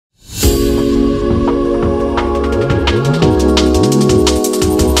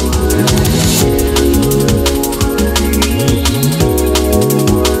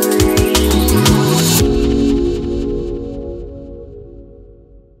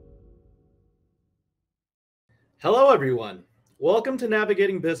Hello, everyone. Welcome to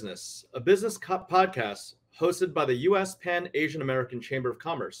Navigating Business, a business podcast hosted by the U.S. Pan Asian American Chamber of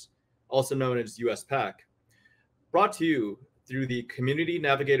Commerce, also known as USPAC, brought to you through the Community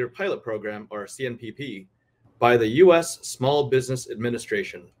Navigator Pilot Program, or CNPP, by the U.S. Small Business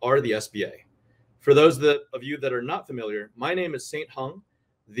Administration, or the SBA. For those of you that are not familiar, my name is Saint Hung,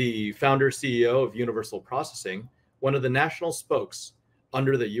 the founder CEO of Universal Processing, one of the national spokes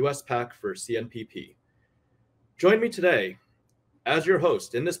under the USPAC for CNPP. Join me today as your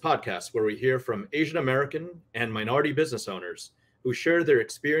host in this podcast where we hear from Asian American and minority business owners who share their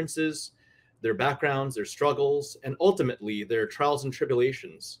experiences, their backgrounds, their struggles, and ultimately their trials and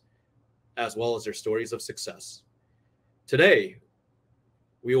tribulations, as well as their stories of success. Today,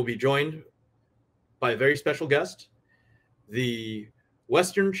 we will be joined by a very special guest, the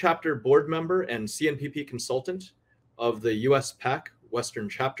Western Chapter board member and CNPP consultant of the USPAC Western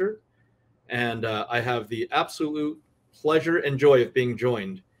Chapter. And I have the absolute pleasure and joy of being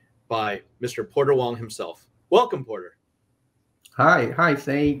joined by Mr. Porter Wong himself. Welcome, Porter. Hi,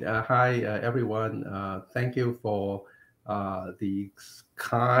 Saint. Hi, everyone. Thank you for the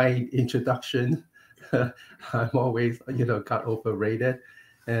kind introduction. I'm always, got overrated.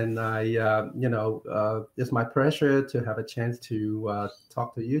 And it's my pleasure to have a chance to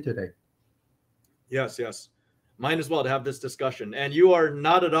talk to you today. Yes. Mine as well to have this discussion. And you are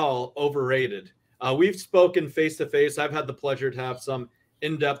not at all overrated. We've spoken face to face. I've had the pleasure to have some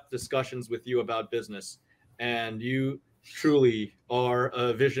in-depth discussions with you about business. And you truly are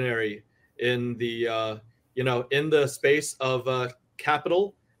a visionary in the, in the space of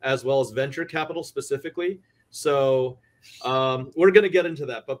capital as well as venture capital specifically. So we're going to get into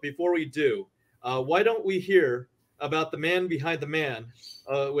that. But before we do, why don't we hear about the man behind the man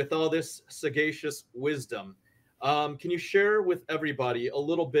with all this sagacious wisdom? Can you share with everybody a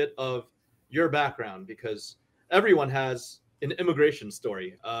little bit of your background? Because everyone has an immigration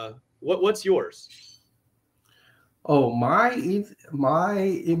story. What's yours? Oh, my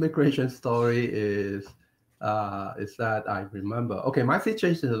immigration story is that I remember. Okay, my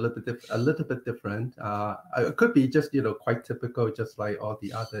situation is a little bit different. It could be just quite typical, just like all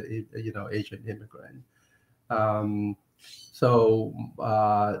the other Asian immigrant.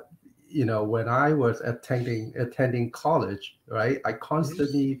 When I was attending college, right, I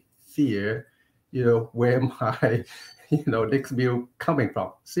constantly fear, where my, next meal coming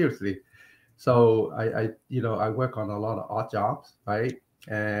from. Seriously. So I work on a lot of odd jobs, right?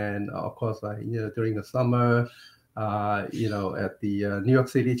 And of course, during the summer, at the New York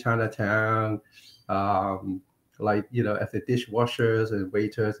City Chinatown, as the dishwashers and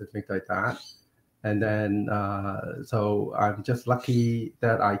waiters and things like that. And then, so I'm just lucky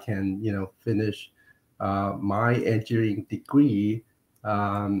that I can, finish my engineering degree,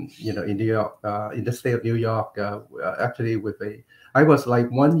 in New York, in the state of New York, actually I was like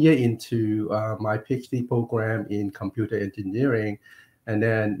 1 year into my PhD program in computer engineering, and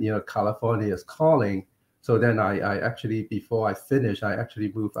then, California is calling. So then I actually, before I finish, I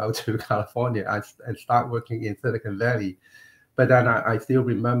actually moved out to California and start working in Silicon Valley. But then I still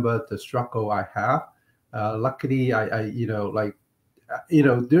remember the struggle I have. Luckily,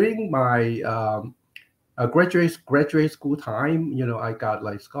 during my graduate school time, I got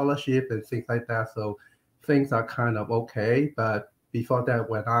like scholarship and things like that. So things are kind of okay. But before that,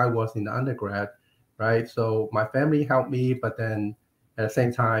 when I was in undergrad, right? So my family helped me, but then at the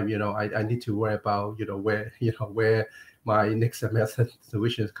same time, I need to worry about, where my next semester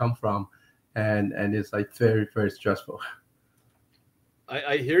tuitions come from. And it's like very, very stressful.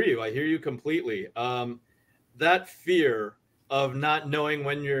 I hear you. I hear you completely. That fear of not knowing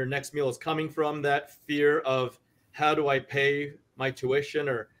when your next meal is coming from, that fear of how do I pay my tuition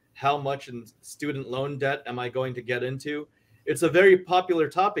or how much in student loan debt am I going to get into? It's a very popular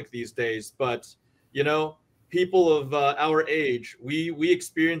topic these days, but, people of our age, we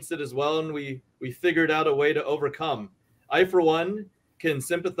experienced it as well, and we figured out a way to overcome. I, for one, can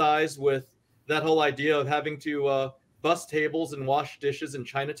sympathize with that whole idea of having to bus tables and wash dishes in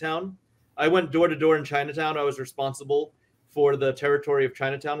Chinatown. I went door to door in Chinatown. I was responsible for the territory of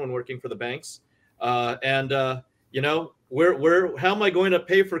Chinatown when working for the banks. How am I going to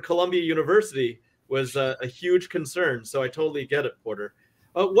pay for Columbia University was a huge concern. So I totally get it, Porter.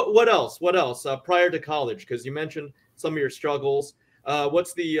 What else? Prior to college, because you mentioned some of your struggles.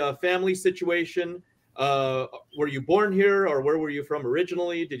 What's the family situation? Were you born here, or where were you from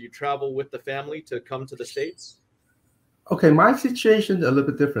originally? Did you travel with the family to come to the States? Okay, my situation is a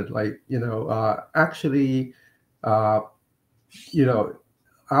little bit different. Actually, our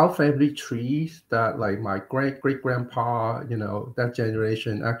family trees that like my great grandpa, that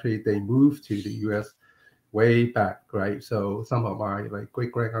generation, actually they moved to the U.S. way back, right? So some of my like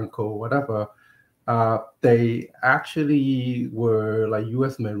great grand uncle, whatever, they actually were like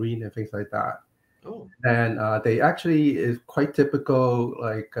U.S. Marine and things like that. Oh, And they actually is quite typical.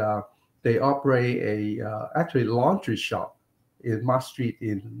 Like they operate a actually laundry shop in Mott Street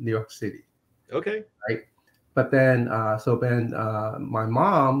in New York City, okay. right? But then, so then my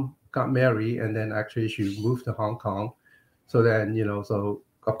mom got married, and then actually she moved to Hong Kong. So then, so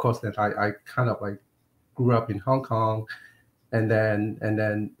of course then I kind of like grew up in Hong Kong, and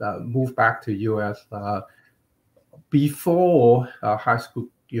then moved back to U.S. Before high school,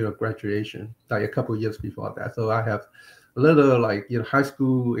 graduation, like a couple of years before that. So I have a little like high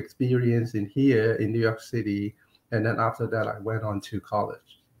school experience in here in New York City, and then after that I went on to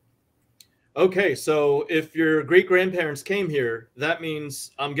college. Okay, so if your great grandparents came here, that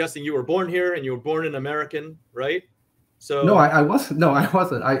means I'm guessing you were born here and you were born an American, right? No, So I wasn't. No, I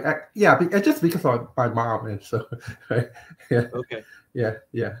wasn't. Yeah, just because of my mom, and so right. Yeah, okay,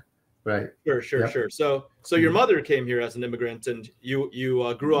 yeah, right. Yep. sure. So your Mhm. mother came here as an immigrant, and you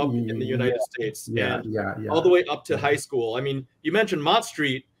grew up in the Yeah, United States, yeah, and yeah, all the yeah. way up to high school. I mean, you mentioned Mott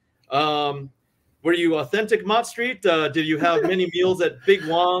Street. Um, were you authentic Mott Street? Did you have many meals at Big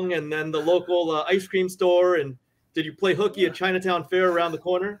Wong and then the local ice cream store? And did you play hooky at Chinatown Fair around the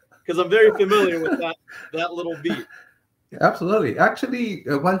corner? Because I'm very familiar with that little beat. Absolutely. Actually,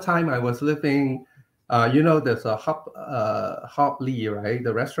 one time I was living, there's a Hop Lee, right? The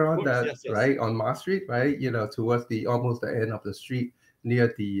Of restaurant course, that yes. right on Mott Street, right? Towards the almost the end of the street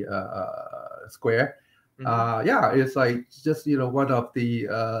near the square. Hmm. Yeah, it's like just one of the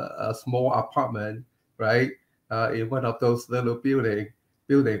a small apartment, right? In one of those little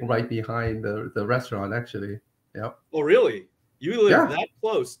building right behind the restaurant, actually. Yep. Oh, really? You live Yeah. that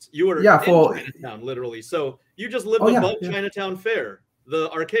close? You were Yeah. in For Chinatown, literally. So you just lived oh yeah, above yeah. Chinatown Fair,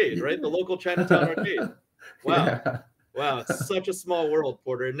 the arcade, right? The local Chinatown arcade. Wow. Yeah. Wow, it's such a small world,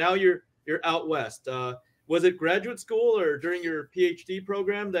 Porter. And now you're out west. Was it graduate school or during your PhD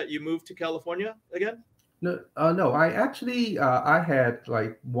program that you moved to California again? No, no. I actually I had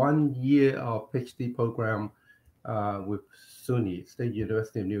like 1 year of PhD program with SUNY State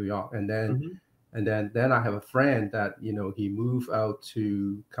University of New York, and then Hmm. and then I have a friend that he moved out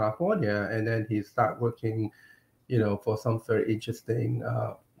to California, and then he started working for some very interesting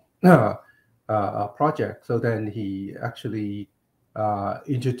project. So then he actually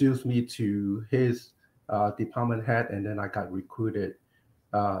introduced me to his department head, and then I got recruited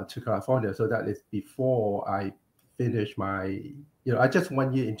to California. So that is before I finished my, I just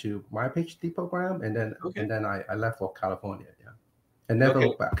 1 year into my PhD program, and then Okay. and then I left for California. Yeah, and never Okay.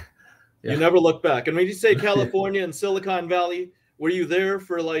 looked back. You Yeah. never look back. And when you say Yeah. California and Silicon Valley, were you there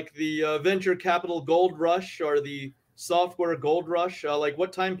for like the venture capital gold rush or the software gold rush? Like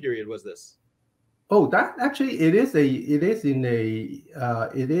what time period was this? Oh, that actually it is in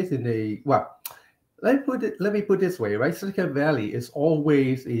a well. Let me put it this way, right? Silicon Valley is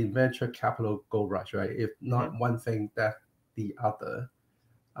always in venture capital gold rush, right? If Hmm. not one thing, that the other.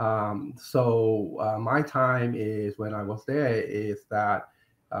 So my time is when I was there is that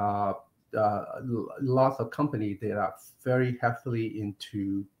uh, lots of companies that are very heavily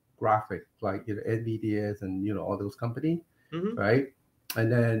into graphic, like Nvidia's and all those companies, Hmm. right? And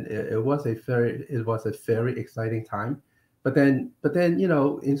then it was a very exciting time. But then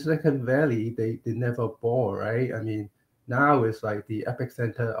in Silicon Valley they never bore, right? I mean, now it's like the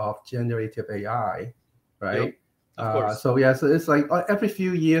epicenter of generative AI, Yep, right? of course. So yeah, so it's like every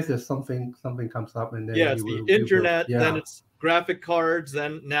few years there's something comes up, and then Yeah, it's you the will internet, then yeah, it's graphic cards,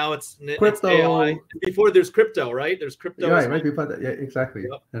 then now it's AI. crypto, Before there's crypto, right? There's crypto as right well. before that, yeah, exactly.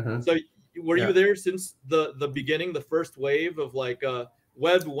 Yep. Uh-huh. So were you Yeah. there since the beginning, the first wave of like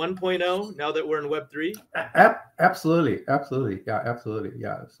Web 1.0, now that we're in Web 3? Absolutely, yeah, absolutely,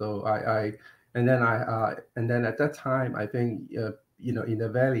 yeah. So and then at that time, I think in the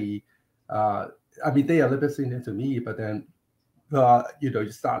valley, uh, I mean, they are a little bit senior to me, but then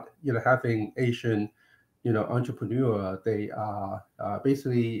you start having Asian entrepreneur. They are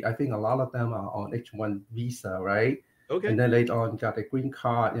basically, I think a lot of them are on H1 visa, right? And Okay. then later on got a green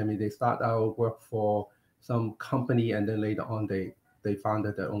card. I mean, they start out work for some company, and then later on they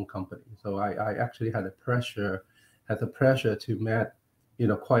founded their own company. So I actually had the pressure to meet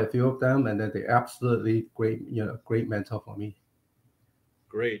quite a few of them, and then they absolutely great mentor for me.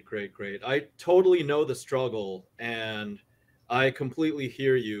 Great. I totally know the struggle, and I completely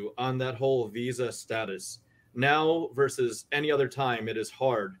hear you on that whole visa status. Now versus any other time, it is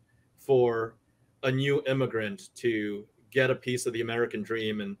hard for a new immigrant to get a piece of the American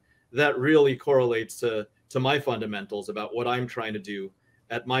dream, and that really correlates to my fundamentals about what I'm trying to do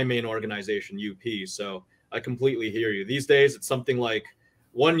at my main organization, UP. So I completely hear you. These days, it's something like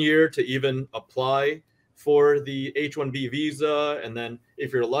 1 year to even apply for the H-1B visa. And then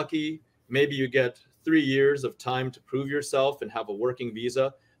if you're lucky, maybe you get 3 years of time to prove yourself and have a working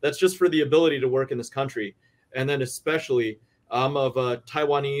visa. That's just for the ability to work in this country. And then especially, I'm of a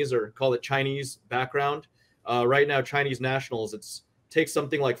Taiwanese, or call it Chinese, background. Right now, Chinese nationals, it takes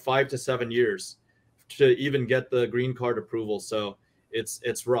something like 5 to 7 years to even get the green card approval. So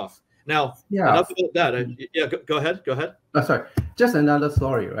it's rough. Now, Yeah. enough about that. Yeah, go ahead. Go ahead. Sorry, just another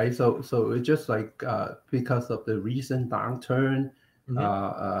story, right? So it's just like because of the recent downturn,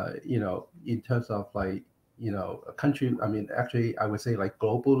 in terms of like a country. I mean, actually, I would say like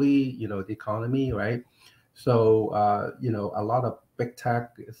globally, the economy, right? So a lot of big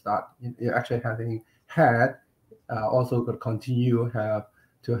tech is not actually having had also going to continue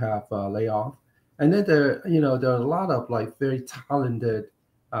to have layoff, and then there are a lot of like very talented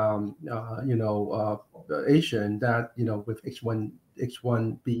Asian that with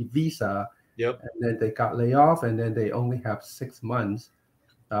H1B visa, Yep. and then they got laid off, and then they only have 6 months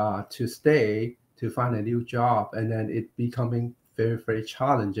to stay to find a new job, and then it becoming very very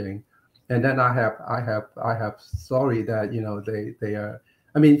challenging. And then I have sorry that they are.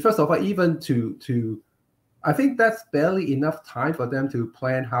 I mean, first of all, even to I think that's barely enough time for them to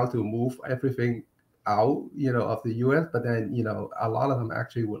plan how to move everything out, of the U.S. But then, a lot of them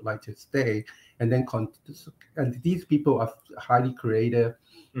actually would like to stay, and then and these people are highly creative,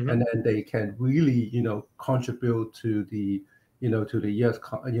 and then they can really, contribute to the, to the U.S.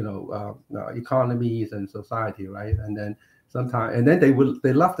 Economies and society, right? And then sometimes, and then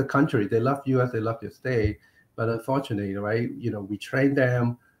they love the country, they love U.S., they love their state, but unfortunately, right, we train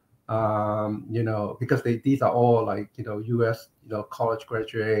them. Because these are all like, U.S., college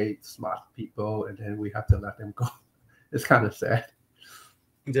graduate, smart people, and then we have to let them go. It's kind of sad.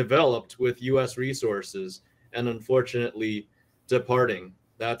 Developed with U.S. resources and unfortunately departing.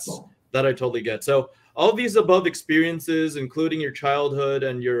 That I totally get. So all these above experiences, including your childhood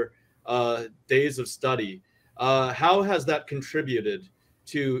and your days of study, how has that contributed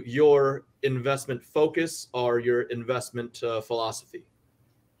to your investment focus or your investment philosophy?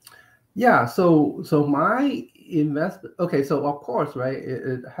 Yeah, so my investment, okay, so of course, right,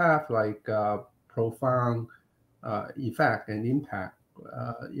 it have like profound effect and impact,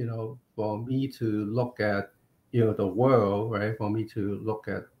 for me to look at, the world, right, for me to look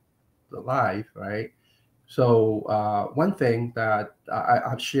at the life, right. So one thing that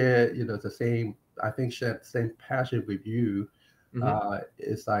I've shared, the same, I think, share the same passion with you,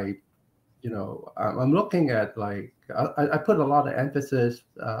 is like, I'm looking at like, I put a lot of emphasis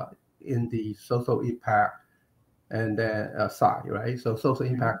in the social impact and then side, right? So social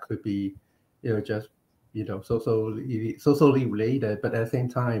impact could be, just, socially related, but at the same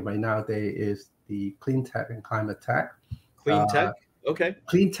time, right now there is the clean tech and climate tech. Clean tech? Okay.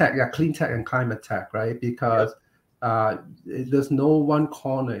 Clean tech, yeah, clean tech and climate tech, right? Because Yep. there's no one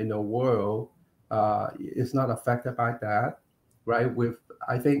corner in the world is not affected by that, right?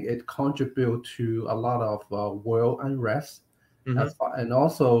 I think it contributes to a lot of world unrest, and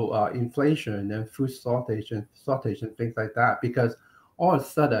also inflation and food shortage and things like that. Because all of a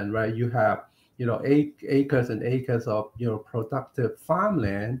sudden, right, you have acres and acres of productive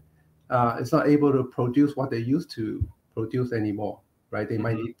farmland. It's not able to produce what they used to produce anymore, right? They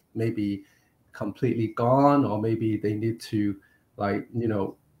might need maybe completely gone, or maybe they need to like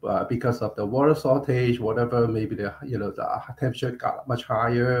because of the water shortage, whatever, maybe the temperature got much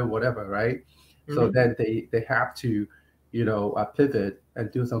higher, whatever, right? So then they have to pivot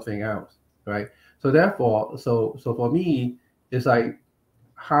and do something else, right? So therefore, so for me, it's like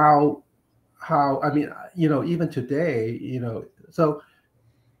how I mean, even today, so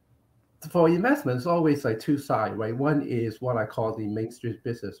for investment, it's always like two sides, right? One is what I call the Main Street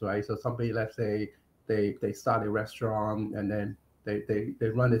business, right? So somebody, let's say, they start a restaurant, and then they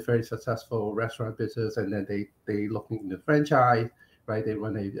run a very successful restaurant business, and then they looking into franchise, right? They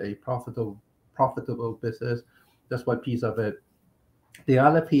run a profitable business. That's one piece of it. The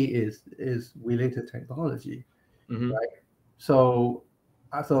other piece is related to technology, right? So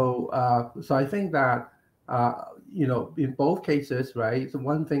so I think that in both cases, right? So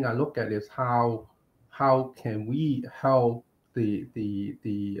one thing I look at is how can we help the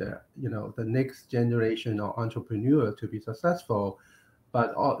next generation of entrepreneur to be successful,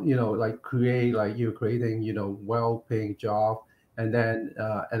 but like create, like you're creating well-paying job, and then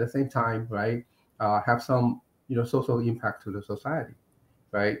at the same time, right, have some social impact to the society,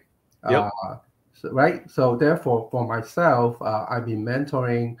 right? Yep. So, right. So therefore, for myself, I've been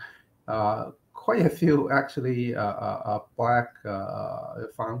mentoring quite a few actually Black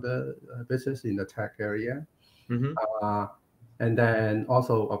founder business in the tech area. Mm-hmm. And then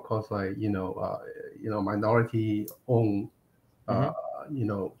also, of course, like, minority owned,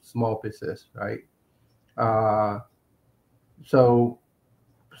 small business, right? So,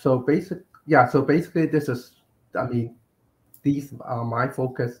 so basically this is, I mean, these are my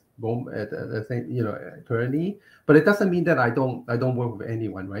focus at the same, currently, but it doesn't mean that I don't work with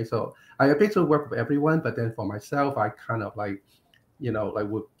anyone, right? So I basically work with everyone, but then for myself, I kind of like, like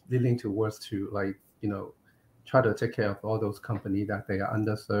would leaning towards to like, try to take care of all those companies that they are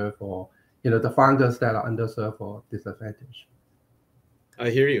underserved, or, the founders that are underserved or disadvantaged. I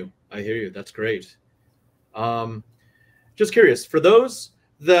hear you. That's great. Just curious, for those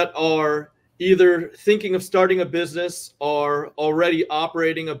that are either thinking of starting a business or already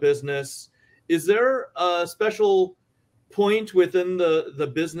operating a business, is there a special point within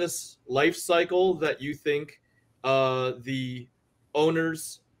the business life cycle that you think the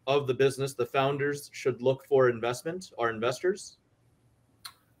owners of the business, the founders, should look for investment or investors?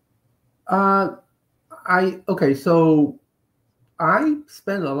 Okay, so I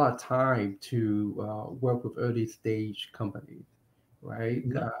spend a lot of time to work with early stage companies, right?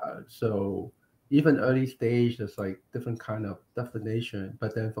 So even early stage, there's like different kind of definition.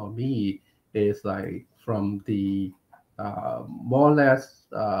 But then for me, it's like from the more or less,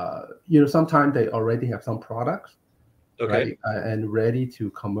 sometimes they already have some products, Okay. right, and ready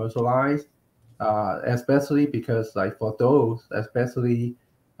to commercialize. Especially because like for those, especially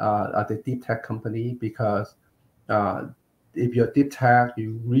at the deep tech company, because if you're deep tech,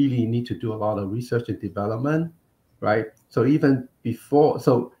 you really need to do a lot of research and development, right? So even before,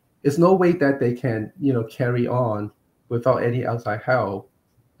 so it's no way that they can, carry on without any outside help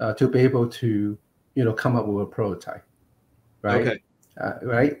to be able to, come up with a prototype, right? Okay.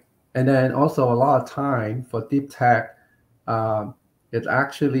 Right. And then also a lot of time for deep tech, it's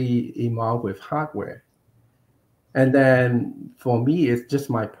actually involved with hardware. And then for me, it's just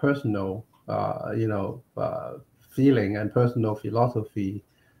my personal, feeling and personal philosophy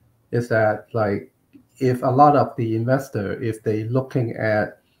is that like if a lot of the investor, if they looking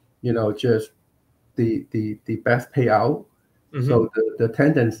at, just the best payout, so the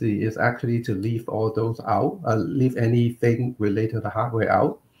tendency is actually to leave all those out, leave anything related to hardware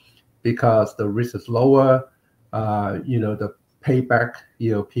out, because the risk is lower, the payback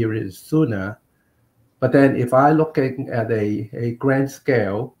period is sooner. But then if I looking at a grand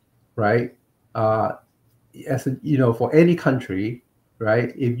scale, right, as for any country,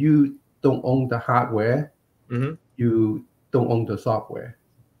 right, if you don't own the hardware, you don't own the software,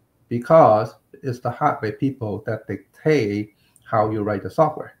 because it's the hardware people that dictate how you write the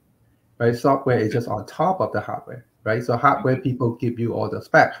software, right? Software is just on top of the hardware, right? So hardware people give you all the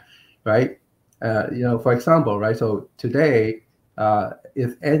spec, right? For example, right? So today,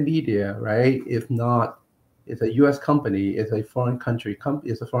 if NVIDIA, right, if not, it's a U.S. company, it's a foreign country,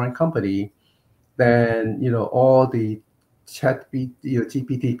 it's a foreign company, then all the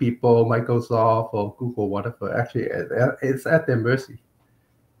GPT people, Microsoft or Google, whatever, actually it's at their mercy,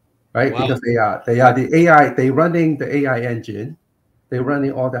 right? Wow. Because they are the AI, they running the AI engine, they're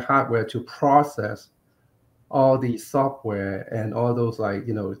running all the hardware to process all the software and all those like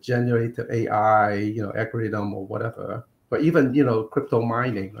generative AI algorithm or whatever, but even crypto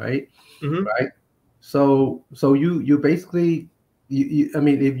mining, right? Right. So you basically I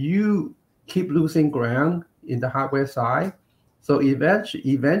mean, if you keep losing ground in the hardware side, so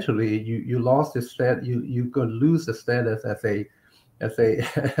eventually you lost the stat, you're gonna lose the status as a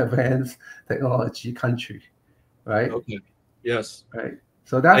advanced technology country, right? Okay. Yes. Right.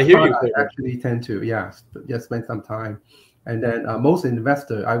 So I that's hear part you, I Clover. actually tend to, just spend some time. And then most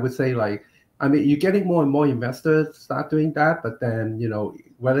investor, I would say, like, I mean, you're getting more and more investors start doing that, but then,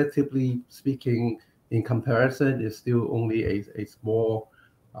 relatively speaking, in comparison, it's still only a small,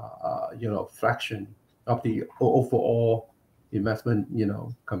 fraction of the overall investment,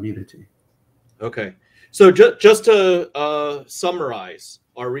 community. Okay. So just to summarize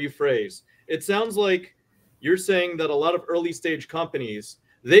or rephrase, it sounds like you're saying that a lot of early stage companies,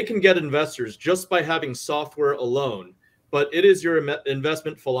 they can get investors just by having software alone. But it is your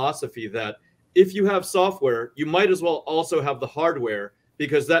investment philosophy that if you have software, you might as well also have the hardware,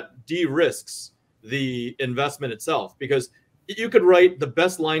 because that de-risks the investment itself. Because you could write the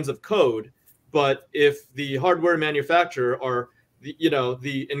best lines of code, but if the hardware manufacturer or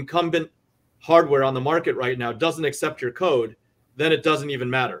the incumbent hardware on the market right now doesn't accept your code, then it doesn't even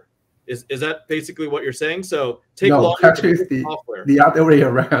matter. Is that basically what you're saying? So take No, longer to actually, build it's software. the other way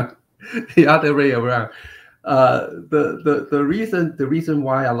around. The other way around. The reason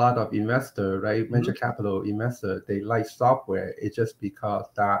why a lot of investor, right, venture capital investor, they like software is just because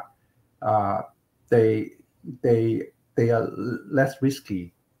that they are less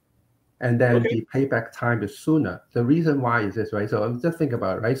risky, and then the payback time is sooner. The reason why is this, right? So just think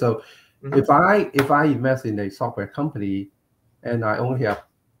about it, right? So if I invest in a software company and I only have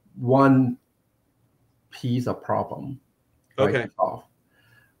one piece of problem, right, to solve.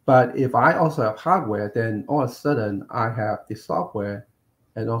 But if I also have hardware, then all of a sudden I have the software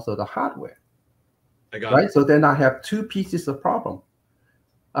and also the hardware. Right. So then I have two pieces of problem.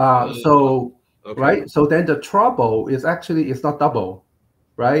 Right. So then the trouble is actually, it's not double,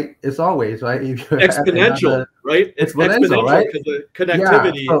 right? It's always, right? If you exponential, right? It's exponential, right? Because the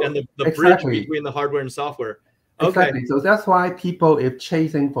connectivity and the bridge between the hardware and software. Exactly. So that's why people, if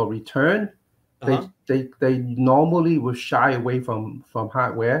chasing for return, they normally will shy away from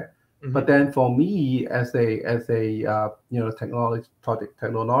hardware. But then for me, as a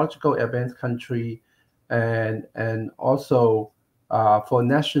technological advanced country, and also for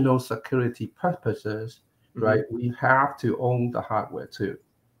national security purposes, right, we have to own the hardware too,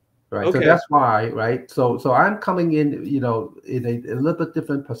 right? So that's why, right? So I'm coming in, in a little bit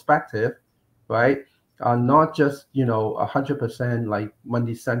different perspective, right? Not just 100% like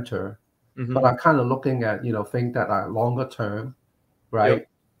money center. But I'm kind of looking at, things that are longer term, right?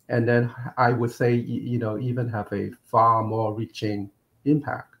 And then I would say, even have a far more reaching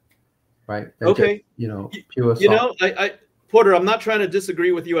impact, right? Than just, pure software. Porter, I'm not trying to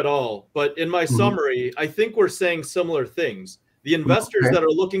disagree with you at all, but in my summary, I think we're saying similar things. The investors that are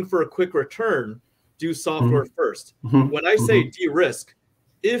looking for a quick return do software first. When I say de-risk,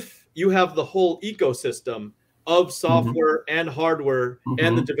 if you have the whole ecosystem of software and hardware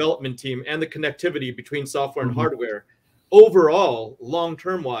and the development team and the connectivity between software and hardware, overall,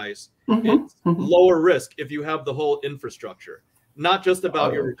 long-term wise, it's lower risk if you have the whole infrastructure, not just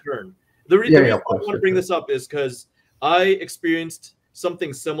about your return. The reason I want to bring this up is because I experienced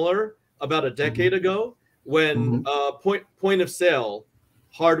something similar about a decade ago when point of sale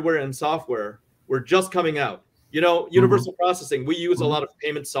hardware and software were just coming out. Universal processing, we use a lot of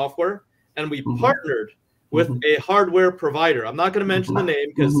payment software, and we partnered with a hardware provider. I'm not going to mention the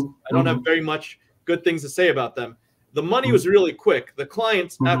name because I don't have very much good things to say about them. The money was really quick. The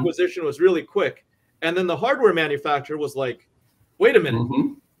client's acquisition was really quick. And then the hardware manufacturer was like, wait a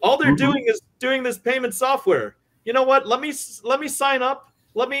minute, all they're doing is doing this payment software. You know what? Let me sign up.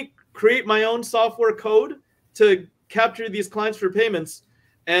 Let me create my own software code to capture these clients for payments.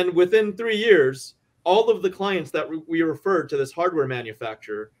 And within 3 years, all of the clients that we referred to this hardware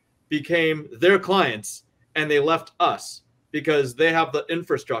manufacturer became their clients, and they left us because they have the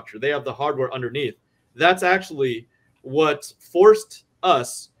infrastructure, they have the hardware underneath. That's actually what forced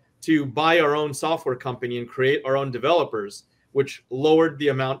us to buy our own software company and create our own developers, which lowered the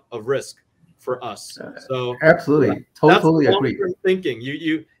amount of risk for us. So absolutely, totally agree.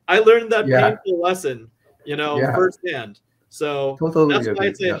 Thinking. I learned that painful lesson, firsthand. So that's why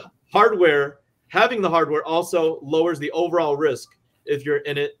I say hardware, having the hardware also lowers the overall risk if you're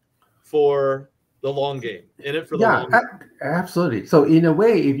in it for the long game, long game. Absolutely. So in a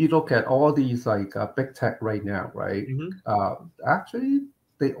way, if you look at all these like big tech right now, right, actually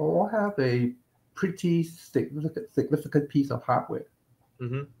they all have a pretty significant piece of hardware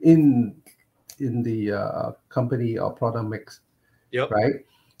in the company or product mix.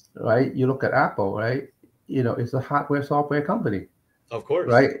 Right. You look at Apple, right? It's a hardware software company. Of course.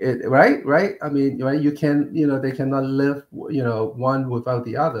 Right. Right. I mean, right. You can, they cannot live, one without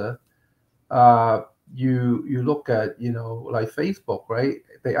the other. You look at, like Facebook, right?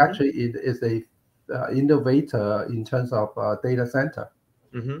 They actually is a innovator in terms of data center,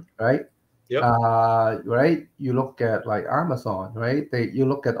 right? Right. You look at like Amazon, right? You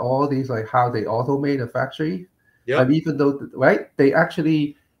look at all these, like how they automate a factory. And even though, right, they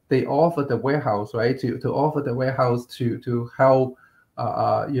offer the warehouse, right? To offer the warehouse to help,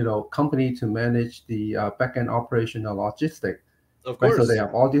 company to manage the back-end operational logistic. Of course. Right? So they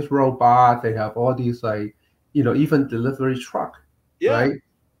have all these robots, they have all these like, even delivery truck. Right?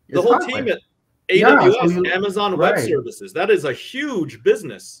 The whole team at AWS, Amazon Web Services, that is a huge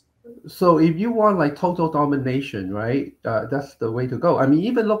business. So if you want like total domination, right, that's the way to go. I mean,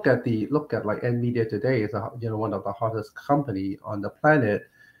 even look at like NVIDIA today is one of the hottest company on the planet.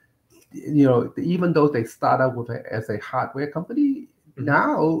 Even though they start out with as a hardware company,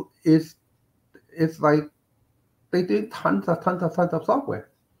 now it's like they do tons of software.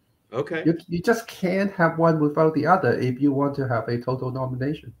 Okay. You just can't have one without the other if you want to have a total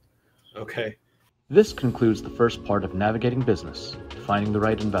domination. Okay. This concludes the first part of Navigating Business, Finding the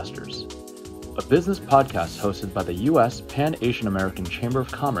Right Investors. a business podcast hosted by the U.S. Pan-Asian American Chamber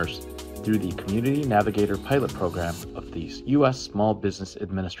of Commerce through the Community Navigator Pilot Program of the U.S. Small Business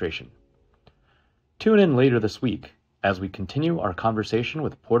Administration. Tune in later this week as we continue our conversation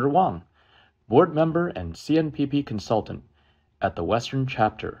with Porter Wong, board member and CNPP consultant at the Western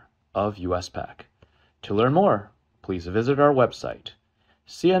Chapter of USPACC. To learn more, please visit our website,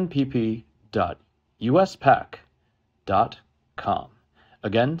 cnpp.uspacc.com.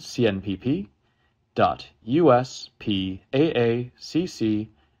 Again,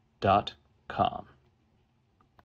 cnpp.uspacc.com.